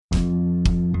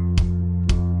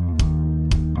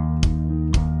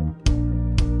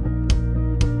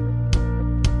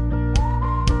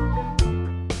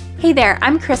Hey there,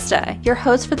 I'm Krista, your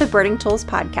host for the Birding Tools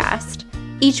podcast.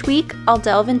 Each week, I'll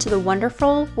delve into the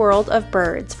wonderful world of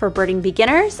birds for birding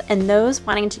beginners and those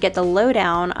wanting to get the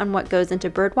lowdown on what goes into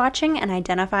birdwatching and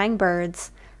identifying birds.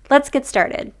 Let's get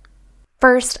started.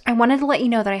 First, I wanted to let you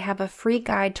know that I have a free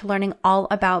guide to learning all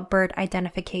about bird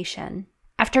identification.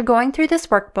 After going through this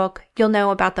workbook, you'll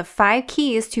know about the 5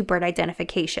 keys to bird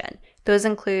identification. Those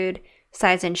include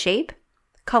size and shape,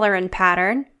 color and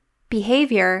pattern,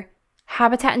 behavior,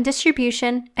 habitat and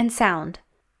distribution, and sound.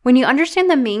 When you understand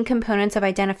the main components of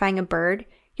identifying a bird,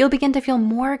 you'll begin to feel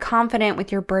more confident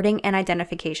with your birding and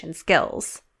identification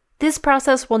skills. This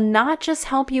process will not just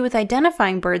help you with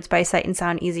identifying birds by sight and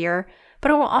sound easier,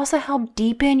 but it will also help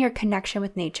deepen your connection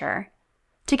with nature.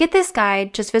 To get this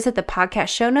guide, just visit the podcast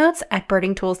show notes at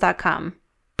birdingtools.com.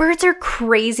 Birds are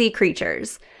crazy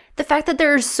creatures. The fact that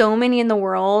there are so many in the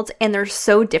world and they're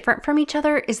so different from each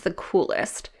other is the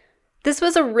coolest. This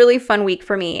was a really fun week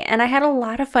for me, and I had a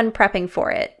lot of fun prepping for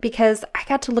it because I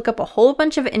got to look up a whole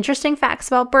bunch of interesting facts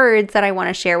about birds that I want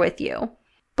to share with you.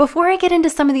 Before I get into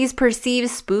some of these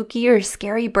perceived spooky or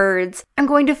scary birds, I'm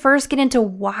going to first get into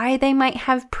why they might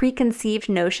have preconceived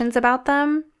notions about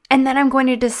them, and then I'm going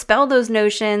to dispel those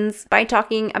notions by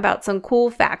talking about some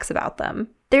cool facts about them.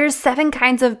 There's 7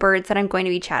 kinds of birds that I'm going to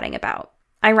be chatting about.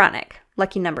 Ironic,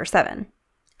 lucky number 7.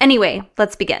 Anyway,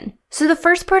 let's begin. So the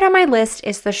first bird on my list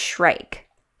is the shrike.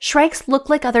 Shrikes look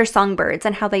like other songbirds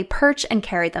in how they perch and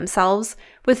carry themselves,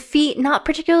 with feet not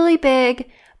particularly big,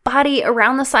 body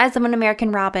around the size of an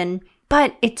American robin,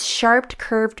 but its sharp,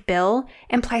 curved bill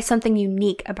implies something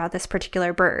unique about this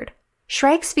particular bird.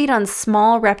 Shrikes feed on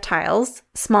small reptiles,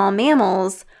 small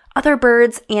mammals, other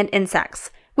birds, and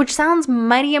insects, which sounds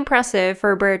mighty impressive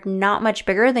for a bird not much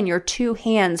bigger than your 2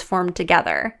 hands formed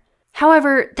together.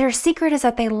 However, their secret is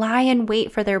that they lie in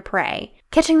wait for their prey,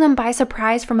 catching them by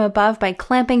surprise from above by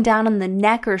clamping down on the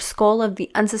neck or skull of the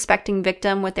unsuspecting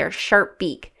victim with their sharp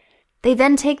beak. They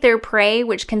then take their prey,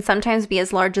 which can sometimes be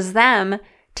as large as them,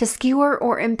 to skewer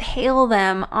or impale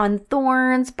them on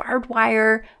thorns, barbed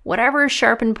wire, whatever is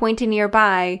sharp and pointy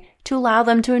nearby, to allow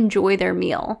them to enjoy their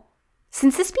meal.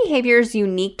 Since this behavior is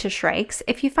unique to shrikes,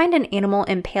 if you find an animal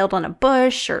impaled on a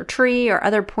bush or tree or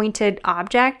other pointed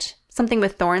object, something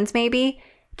with thorns maybe,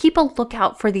 keep a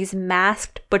lookout for these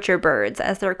masked butcher birds,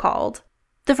 as they're called.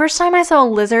 The first time I saw a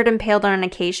lizard impaled on an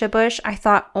acacia bush, I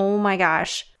thought, oh my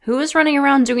gosh, who is running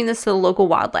around doing this to the local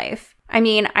wildlife? I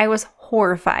mean, I was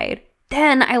horrified.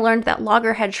 Then I learned that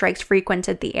loggerhead shrikes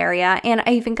frequented the area, and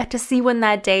I even got to see one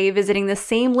that day visiting the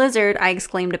same lizard I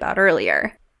exclaimed about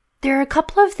earlier. There are a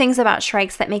couple of things about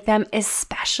shrikes that make them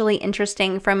especially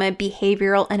interesting from a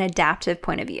behavioral and adaptive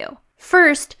point of view.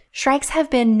 First, shrikes have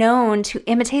been known to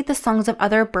imitate the songs of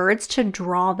other birds to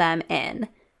draw them in.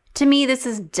 To me, this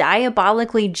is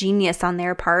diabolically genius on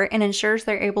their part and ensures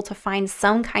they're able to find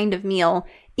some kind of meal,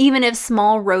 even if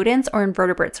small rodents or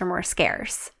invertebrates are more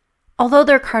scarce. Although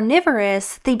they're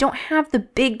carnivorous, they don't have the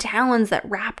big talons that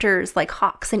raptors like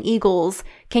hawks and eagles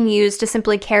can use to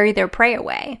simply carry their prey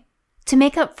away. To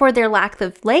make up for their lack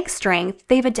of leg strength,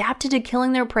 they've adapted to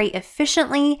killing their prey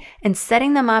efficiently and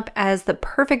setting them up as the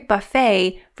perfect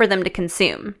buffet for them to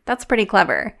consume. That's pretty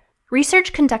clever.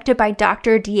 Research conducted by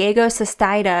Dr. Diego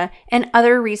Sestaida and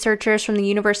other researchers from the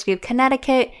University of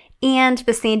Connecticut and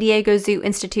the San Diego Zoo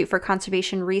Institute for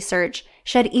Conservation Research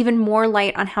shed even more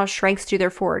light on how shrikes do their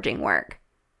foraging work.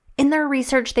 In their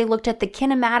research, they looked at the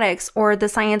kinematics, or the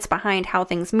science behind how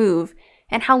things move,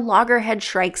 and how loggerhead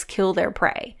shrikes kill their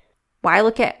prey. Why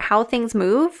look at how things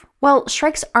move? Well,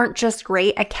 shrikes aren't just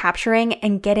great at capturing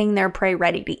and getting their prey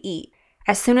ready to eat.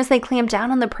 As soon as they clamp down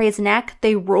on the prey's neck,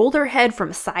 they roll their head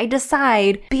from side to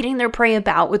side, beating their prey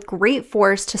about with great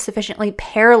force to sufficiently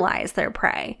paralyze their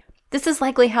prey. This is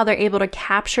likely how they're able to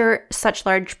capture such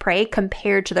large prey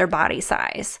compared to their body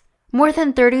size. More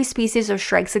than 30 species of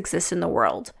shrikes exist in the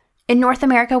world. In North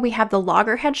America, we have the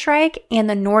loggerhead shrike and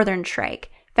the northern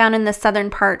shrike, found in the southern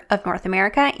part of North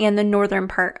America and the northern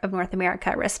part of North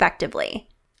America, respectively.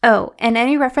 Oh, and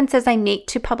any references I make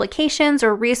to publications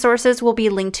or resources will be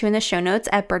linked to in the show notes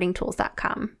at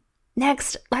birdingtools.com.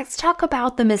 Next, let's talk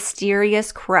about the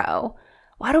mysterious crow.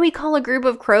 Why do we call a group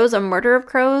of crows a murder of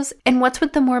crows? And what's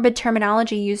with the morbid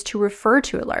terminology used to refer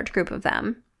to a large group of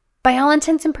them? By all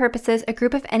intents and purposes, a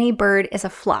group of any bird is a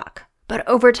flock. But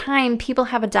over time, people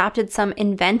have adopted some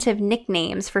inventive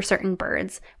nicknames for certain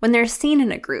birds when they're seen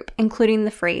in a group, including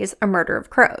the phrase, a murder of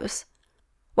crows.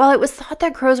 While it was thought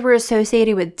that crows were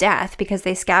associated with death because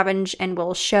they scavenge and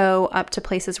will show up to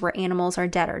places where animals are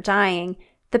dead or dying,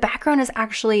 the background is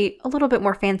actually a little bit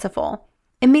more fanciful.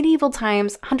 In medieval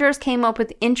times, hunters came up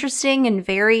with interesting and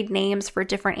varied names for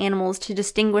different animals to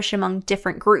distinguish among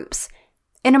different groups.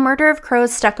 and a murder of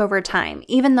crows stuck over time,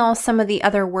 even though some of the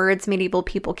other words medieval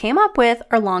people came up with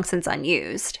are long since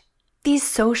unused. These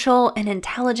social and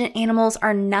intelligent animals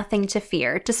are nothing to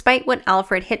fear, despite what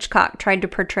Alfred Hitchcock tried to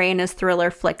portray in his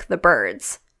thriller flick The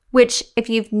Birds. Which, if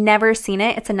you've never seen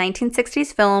it, it's a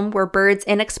 1960s film where birds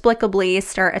inexplicably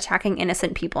start attacking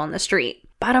innocent people on the street.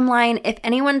 Bottom line, if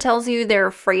anyone tells you they're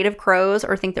afraid of crows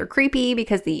or think they're creepy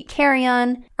because they eat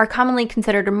carrion, are commonly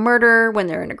considered a murder when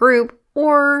they're in a group,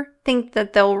 or think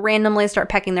that they'll randomly start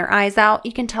pecking their eyes out,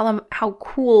 you can tell them how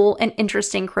cool and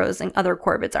interesting crows and other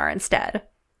corvids are instead.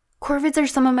 Corvids are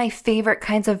some of my favorite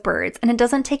kinds of birds, and it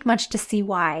doesn't take much to see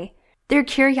why. Their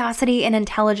curiosity and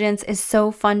intelligence is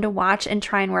so fun to watch and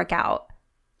try and work out.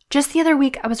 Just the other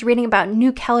week, I was reading about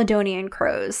New Caledonian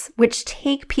crows, which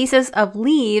take pieces of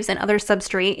leaves and other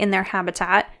substrate in their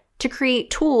habitat to create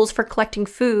tools for collecting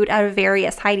food out of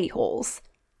various hidey holes.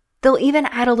 They'll even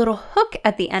add a little hook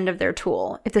at the end of their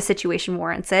tool, if the situation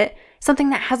warrants it, something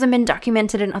that hasn't been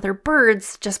documented in other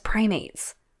birds, just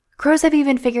primates. Crows have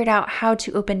even figured out how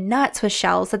to open nuts with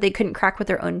shells that they couldn't crack with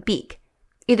their own beak.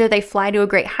 Either they fly to a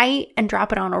great height and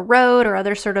drop it on a road or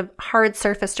other sort of hard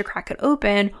surface to crack it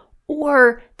open,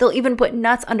 or they'll even put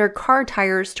nuts under car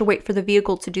tires to wait for the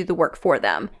vehicle to do the work for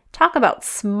them. Talk about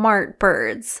smart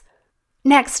birds.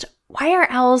 Next, why are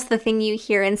owls the thing you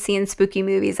hear and see in spooky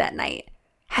movies at night?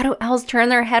 How do owls turn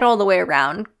their head all the way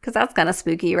around? Because that's kind of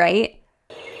spooky, right?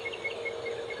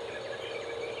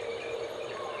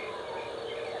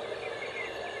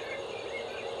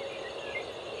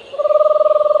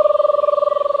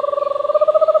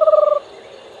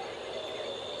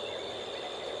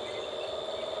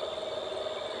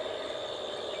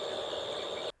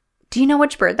 Do you know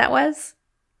which bird that was?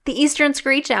 The eastern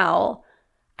screech owl.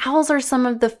 Owls are some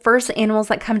of the first animals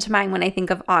that come to mind when I think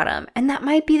of autumn, and that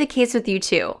might be the case with you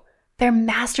too. They're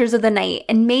masters of the night,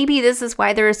 and maybe this is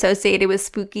why they're associated with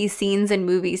spooky scenes in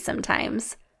movies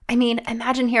sometimes. I mean,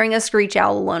 imagine hearing a screech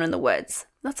owl alone in the woods.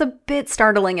 That's a bit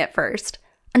startling at first,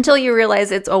 until you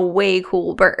realize it's a way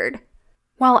cool bird.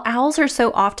 While owls are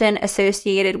so often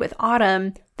associated with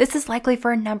autumn, this is likely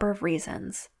for a number of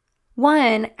reasons.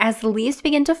 One, as the leaves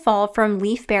begin to fall from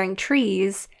leaf-bearing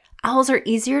trees, owls are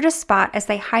easier to spot as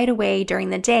they hide away during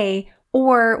the day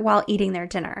or while eating their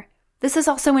dinner. This is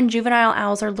also when juvenile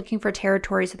owls are looking for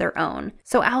territories of their own.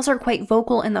 So owls are quite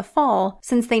vocal in the fall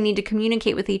since they need to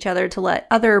communicate with each other to let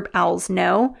other owls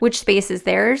know which space is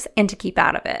theirs and to keep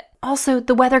out of it. Also,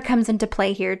 the weather comes into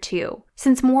play here too.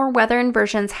 Since more weather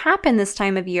inversions happen this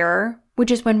time of year,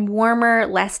 which is when warmer,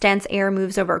 less dense air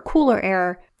moves over cooler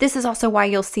air, this is also why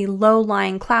you'll see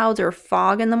low-lying clouds or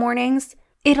fog in the mornings.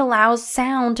 It allows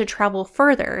sound to travel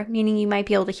further, meaning you might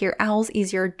be able to hear owls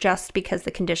easier just because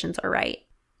the conditions are right.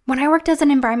 When I worked as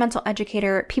an environmental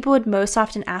educator, people would most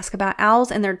often ask about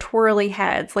owls and their twirly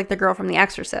heads, like the girl from The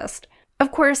Exorcist.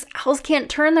 Of course, owls can't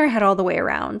turn their head all the way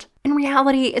around. In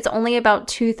reality, it's only about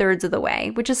 2/3 of the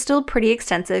way, which is still pretty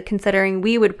extensive considering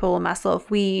we would pull a muscle if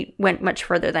we went much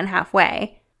further than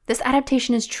halfway. This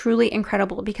adaptation is truly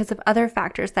incredible because of other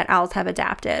factors that owls have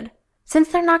adapted. Since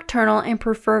they're nocturnal and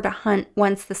prefer to hunt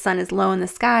once the sun is low in the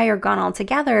sky or gone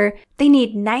altogether, they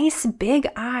need nice big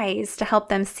eyes to help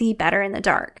them see better in the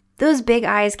dark. Those big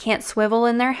eyes can't swivel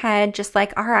in their head just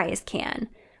like our eyes can.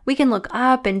 We can look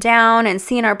up and down and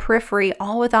see in our periphery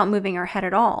all without moving our head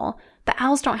at all, but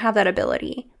owls don't have that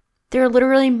ability. There are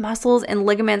literally muscles and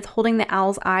ligaments holding the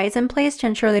owl's eyes in place to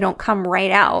ensure they don't come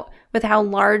right out with how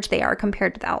large they are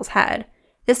compared to the owl's head.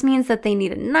 This means that they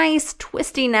need a nice,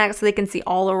 twisty neck so they can see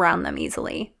all around them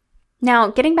easily. Now,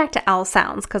 getting back to owl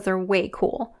sounds, because they're way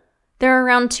cool. There are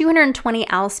around 220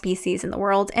 owl species in the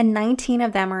world, and 19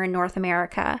 of them are in North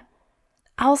America.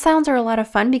 Owl sounds are a lot of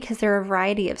fun because there are a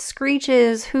variety of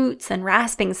screeches, hoots, and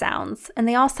rasping sounds, and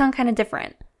they all sound kind of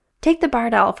different. Take the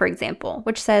barred owl, for example,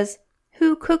 which says,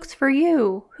 "Who cooks for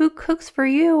you? Who cooks for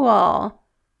you all?"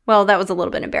 Well, that was a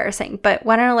little bit embarrassing, but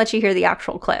why don't I let you hear the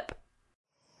actual clip?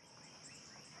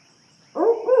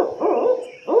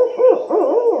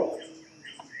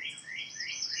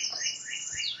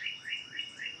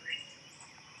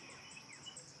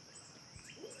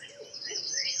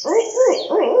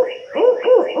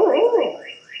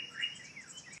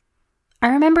 I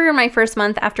remember in my first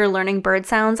month after learning bird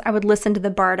sounds, I would listen to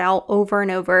the barred owl over and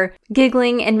over,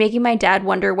 giggling and making my dad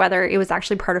wonder whether it was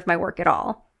actually part of my work at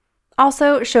all.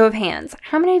 Also, show of hands,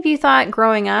 how many of you thought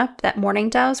growing up that mourning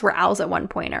doves were owls at one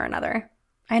point or another?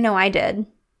 I know I did.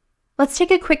 Let's take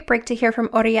a quick break to hear from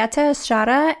Orietta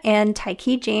Estrada and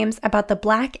Tyke James about the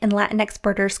Black and Latinx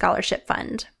Birder Scholarship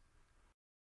Fund.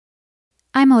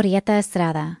 I'm Orietta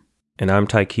Estrada. And I'm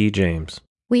Tyke James.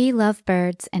 We love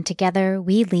birds, and together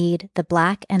we lead the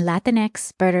Black and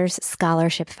Latinx Birders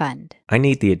Scholarship Fund. I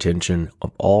need the attention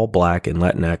of all Black and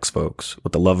Latinx folks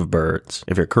with the love of birds.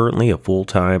 If you're currently a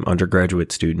full-time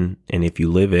undergraduate student, and if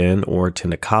you live in or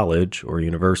attend a college or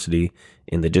university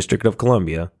in the District of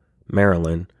Columbia,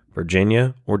 Maryland,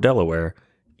 Virginia, or Delaware,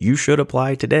 you should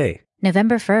apply today.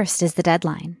 November 1st is the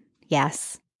deadline.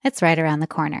 Yes, it's right around the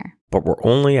corner. But we're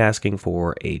only asking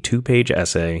for a 2-page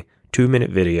essay,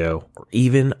 2-minute video, or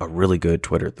even a really good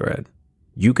Twitter thread.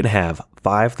 You can have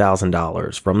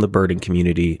 $5,000 from the birding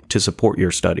community to support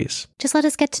your studies. Just let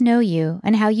us get to know you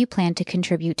and how you plan to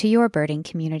contribute to your birding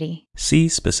community. See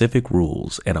specific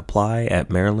rules and apply at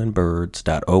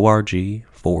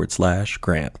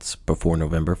marylandbirds.org/grants before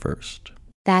November 1st.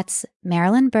 That's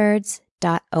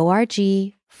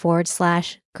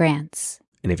marylandbirds.org/grants.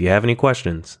 And if you have any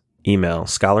questions, email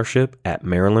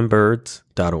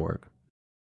scholarship@marylandbirds.org.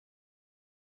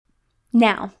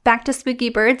 Now, back to spooky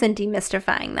birds and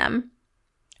demystifying them.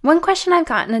 One question I've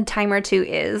gotten a time or two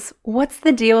is, what's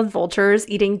the deal with vultures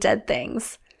eating dead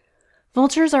things?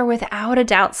 Vultures are without a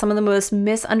doubt some of the most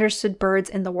misunderstood birds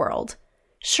in the world.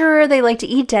 Sure, they like to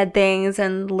eat dead things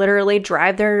and literally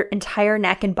drive their entire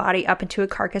neck and body up into a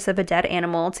carcass of a dead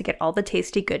animal to get all the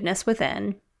tasty goodness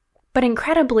within. But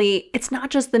incredibly, it's not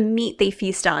just the meat they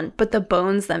feast on, but the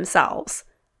bones themselves.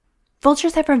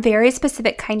 Vultures have a very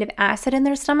specific kind of acid in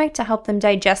their stomach to help them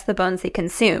digest the bones they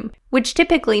consume, which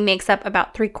typically makes up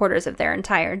about 3/4 of their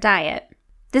entire diet.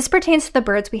 This pertains to the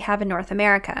birds we have in North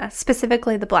America,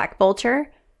 specifically the black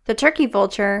vulture, the turkey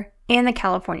vulture, and the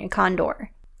California condor.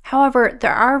 However,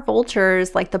 there are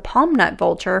vultures like the palm nut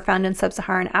vulture found in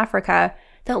sub-Saharan Africa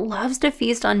that loves to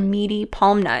feast on meaty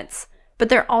palm nuts, but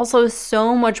they're also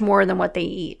so much more than what they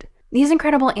eat. These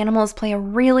incredible animals play a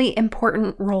really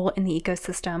important role in the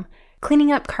ecosystem,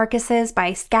 cleaning up carcasses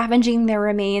by scavenging their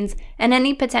remains and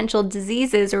any potential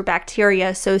diseases or bacteria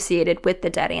associated with the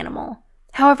dead animal.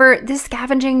 However, this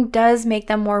scavenging does make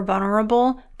them more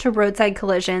vulnerable to roadside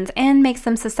collisions and makes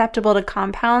them susceptible to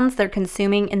compounds they're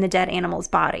consuming in the dead animal's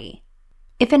body.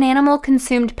 If an animal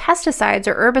consumed pesticides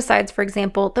or herbicides, for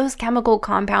example, those chemical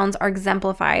compounds are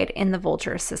exemplified in the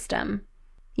vulture system.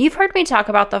 You've heard me talk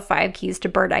about the 5 keys to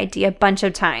bird ID a bunch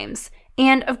of times.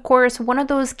 And of course, one of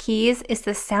those keys is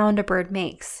the sound a bird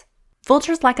makes.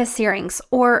 Vultures lack a syrinx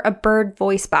or a bird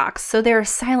voice box, so they're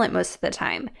silent most of the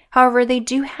time. However, they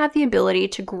do have the ability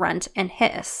to grunt and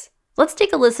hiss. Let's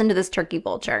take a listen to this turkey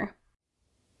vulture.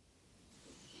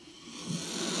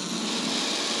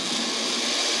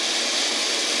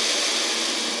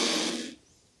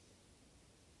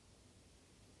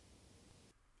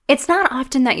 It's not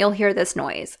often that you'll hear this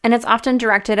noise, and it's often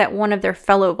directed at one of their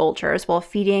fellow vultures while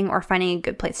feeding or finding a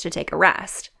good place to take a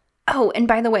rest. Oh, and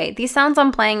by the way, these sounds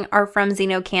I'm playing are from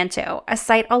Xenocanto, a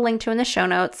site I'll link to in the show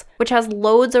notes, which has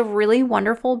loads of really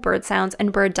wonderful bird sounds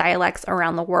and bird dialects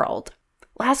around the world.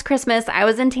 Last Christmas, I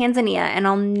was in Tanzania, and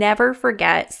I'll never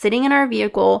forget sitting in our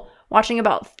vehicle watching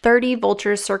about 30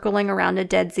 vultures circling around a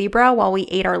dead zebra while we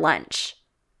ate our lunch.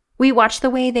 We watched the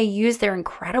way they use their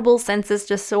incredible senses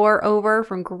to soar over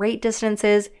from great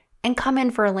distances and come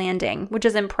in for a landing, which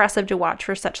is impressive to watch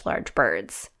for such large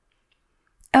birds.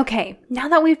 Okay, now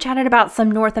that we've chatted about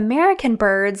some North American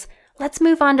birds, let's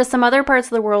move on to some other parts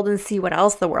of the world and see what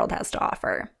else the world has to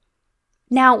offer.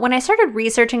 Now, when I started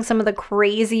researching some of the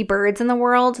crazy birds in the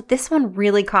world, this one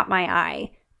really caught my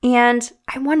eye. And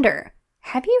I wonder,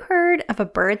 have you heard of a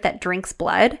bird that drinks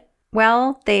blood?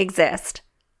 Well, they exist.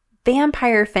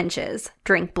 Vampire finches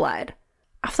drink blood.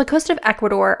 Off the coast of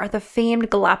Ecuador are the famed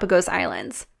Galapagos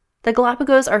Islands. The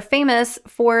Galapagos are famous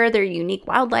for their unique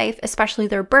wildlife, especially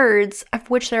their birds, of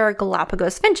which there are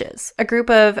Galapagos finches, a group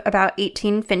of about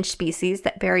 18 finch species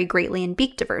that vary greatly in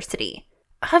beak diversity.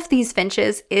 Of these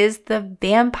finches is the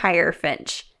vampire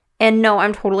finch. And no,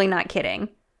 I'm totally not kidding.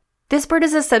 This bird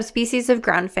is a subspecies of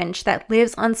ground finch that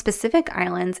lives on specific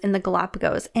islands in the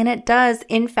Galapagos, and it does,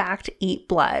 in fact, eat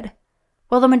blood.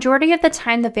 While the majority of the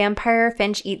time the vampire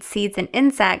finch eats seeds and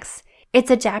insects,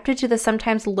 it's adapted to the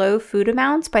sometimes low food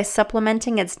amounts by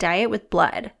supplementing its diet with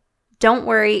blood. Don't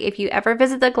worry, if you ever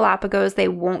visit the Galapagos, they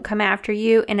won't come after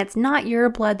you, and it's not your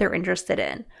blood they're interested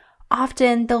in.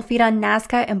 Often, they'll feed on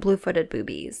Nazca and blue-footed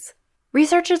boobies.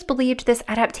 Researchers believed this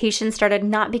adaptation started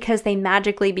not because they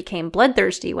magically became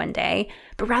bloodthirsty one day,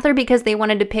 but rather because they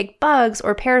wanted to pick bugs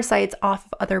or parasites off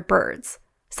of other birds,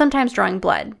 sometimes drawing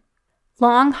blood.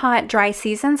 Long, hot, dry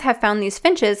seasons have found these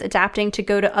finches adapting to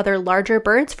go to other larger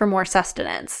birds for more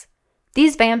sustenance.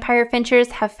 These vampire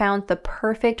finches have found the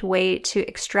perfect way to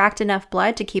extract enough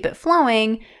blood to keep it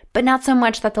flowing, but not so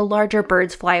much that the larger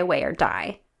birds fly away or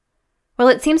die. While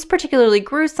it seems particularly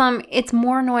gruesome, it's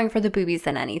more annoying for the boobies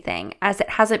than anything, as it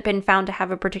hasn't been found to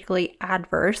have a particularly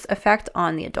adverse effect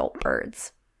on the adult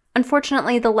birds.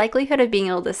 Unfortunately, the likelihood of being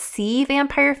able to see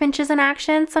vampire finches in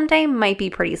action someday might be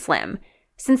pretty slim,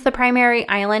 since the primary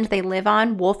island they live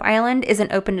on, Wolf Island,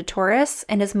 isn't open to tourists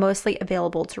and is mostly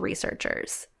available to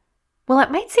researchers. While it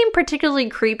might seem particularly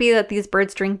creepy that these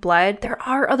birds drink blood, there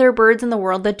are other birds in the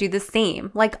world that do the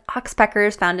same, like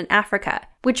oxpeckers found in Africa,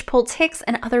 which pull ticks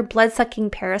and other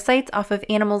blood-sucking parasites off of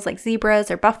animals like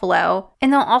zebras or buffalo,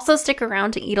 and they'll also stick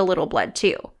around to eat a little blood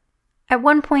too. At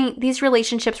one point, these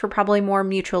relationships were probably more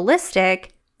mutualistic,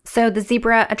 so the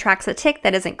zebra attracts a tick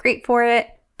that isn't great for it,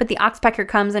 but the oxpecker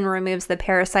comes and removes the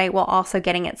parasite while also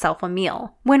getting itself a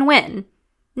meal. Win-win.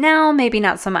 Now, maybe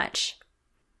not so much.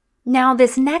 Now,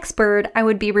 this next bird, I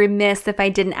would be remiss if I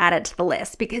didn't add it to the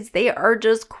list because they are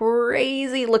just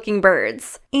crazy looking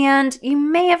birds. And you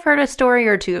may have heard a story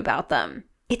or two about them.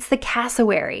 It's the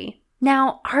cassowary.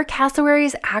 Now, are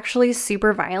cassowaries actually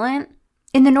super violent?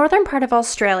 In the northern part of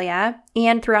Australia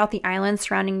and throughout the islands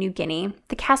surrounding New Guinea,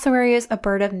 the cassowary is a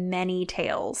bird of many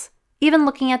tails. Even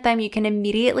looking at them, you can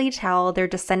immediately tell they're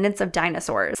descendants of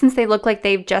dinosaurs, since they look like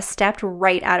they've just stepped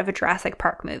right out of a Jurassic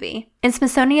Park movie. In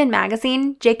Smithsonian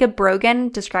Magazine, Jacob Brogan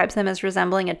describes them as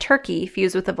resembling a turkey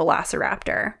fused with a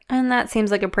velociraptor, and that seems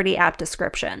like a pretty apt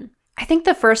description. I think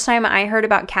the first time I heard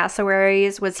about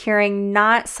cassowaries was hearing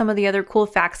not some of the other cool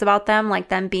facts about them, like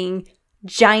them being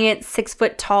giant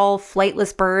 6-foot-tall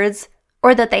flightless birds,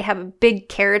 or that they have a big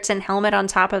keratin helmet on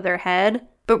top of their head,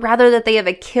 but rather that they have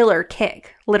a killer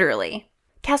kick, literally.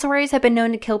 Cassowaries have been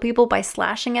known to kill people by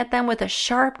slashing at them with a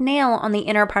sharp nail on the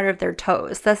inner part of their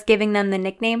toes, thus giving them the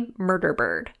nickname murder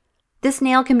bird. This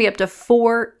nail can be up to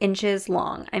 4 inches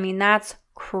long. I mean, that's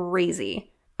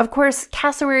crazy. Of course,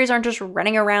 cassowaries aren't just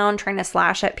running around trying to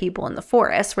slash at people in the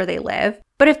forest where they live,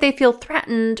 but if they feel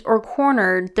threatened or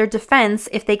cornered, their defense,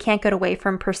 if they can't get away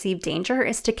from perceived danger,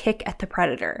 is to kick at the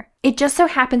predator. It just so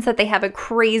happens that they have a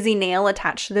crazy nail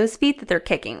attached to those feet that they're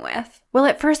kicking with. Well,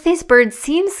 at first these birds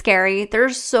seem scary, they're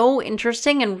so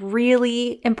interesting and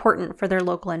really important for their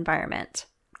local environment.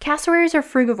 Cassowaries are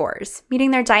frugivores, meaning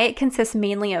their diet consists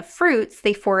mainly of fruits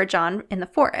they forage on in the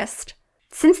forest.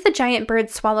 Since the giant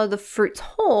birds swallow the fruits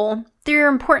whole, they're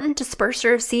important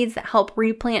disperser of seeds that help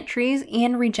replant trees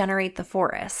and regenerate the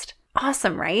forest.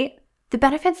 Awesome, right? The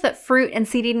benefits that fruit and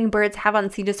seed-eating birds have on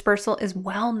seed dispersal is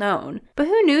well known, but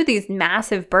who knew these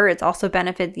massive birds also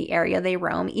benefit the area they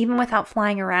roam even without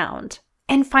flying around?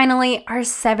 And finally, our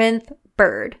 7th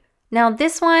bird. Now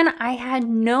this one I had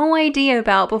no idea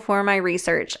about before my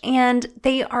research, and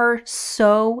they are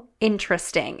so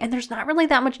interesting, and there's not really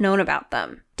that much known about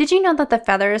them. Did you know that the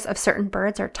feathers of certain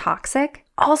birds are toxic?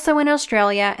 Also in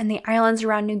Australia and the islands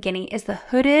around New Guinea is the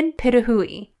hooded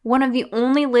pitahui, one of the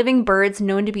only living birds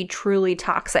known to be truly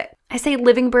toxic. I say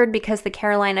living bird because the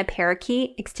Carolina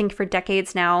parakeet, extinct for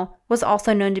decades now, was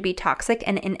also known to be toxic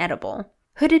and inedible.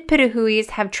 Hooded pitahuis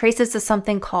have traces of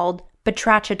something called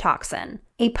batrachotoxin,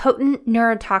 a potent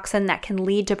neurotoxin that can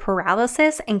lead to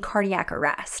paralysis and cardiac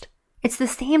arrest. It's the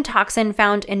same toxin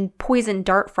found in poison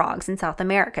dart frogs in South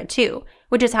America too,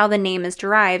 which is how the name is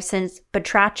derived since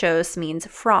batrachos means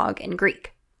frog in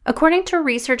Greek. According to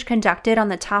research conducted on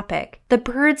the topic, the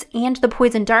birds and the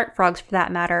poison dart frogs for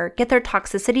that matter get their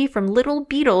toxicity from little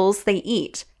beetles they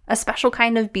eat, a special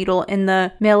kind of beetle in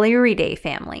the Meliridae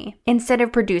family, instead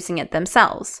of producing it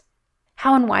themselves.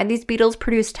 How and why these beetles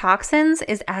produce toxins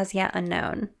is as yet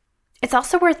unknown. It's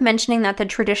also worth mentioning that the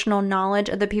traditional knowledge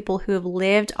of the people who have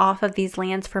lived off of these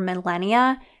lands for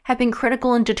millennia have been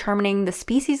critical in determining the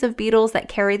species of beetles that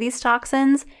carry these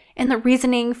toxins and the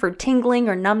reasoning for tingling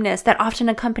or numbness that often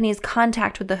accompanies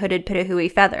contact with the hooded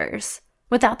pitahui feathers.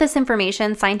 Without this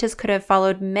information, scientists could have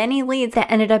followed many leads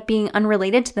that ended up being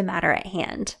unrelated to the matter at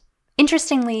hand.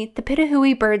 Interestingly, the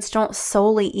pitahui birds don't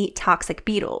solely eat toxic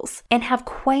beetles and have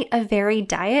quite a varied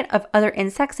diet of other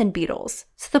insects and beetles.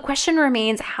 So the question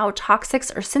remains how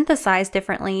toxics are synthesized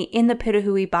differently in the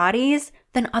pitahui bodies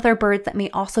than other birds that may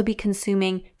also be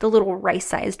consuming the little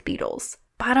rice-sized beetles.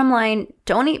 Bottom line,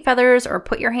 don't eat feathers or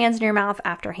put your hands in your mouth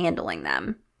after handling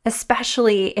them,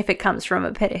 especially if it comes from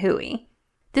a pitahui.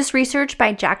 This research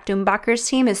by Jack Dumbacher's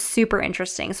team is super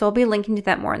interesting, so I'll be linking to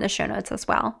that more in the show notes as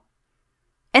well.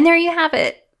 And there you have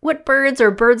it. What birds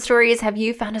or bird stories have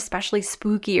you found especially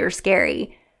spooky or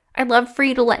scary? I'd love for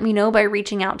you to let me know by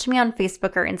reaching out to me on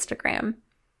Facebook or Instagram.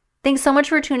 Thanks so much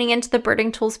for tuning into the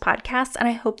Birding Tools podcast, and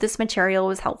I hope this material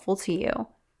was helpful to you.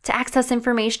 To access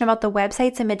information about the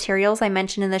websites and materials I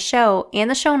mentioned in the show and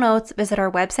the show notes, visit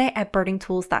our website at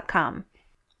birdingtools.com.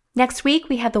 Next week,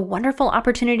 we have the wonderful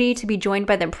opportunity to be joined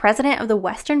by the president of the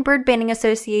Western Bird Banding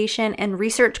Association and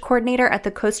research coordinator at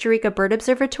the Costa Rica Bird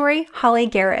Observatory, Holly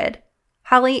Garrett.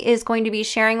 Holly is going to be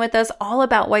sharing with us all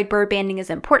about why bird banding is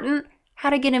important, how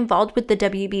to get involved with the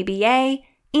WBBA,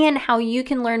 and how you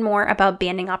can learn more about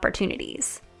banding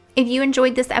opportunities. If you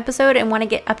enjoyed this episode and want to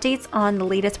get updates on the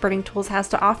latest Birding Tools has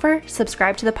to offer,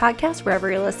 subscribe to the podcast wherever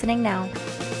you're listening now.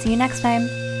 See you next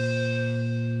time.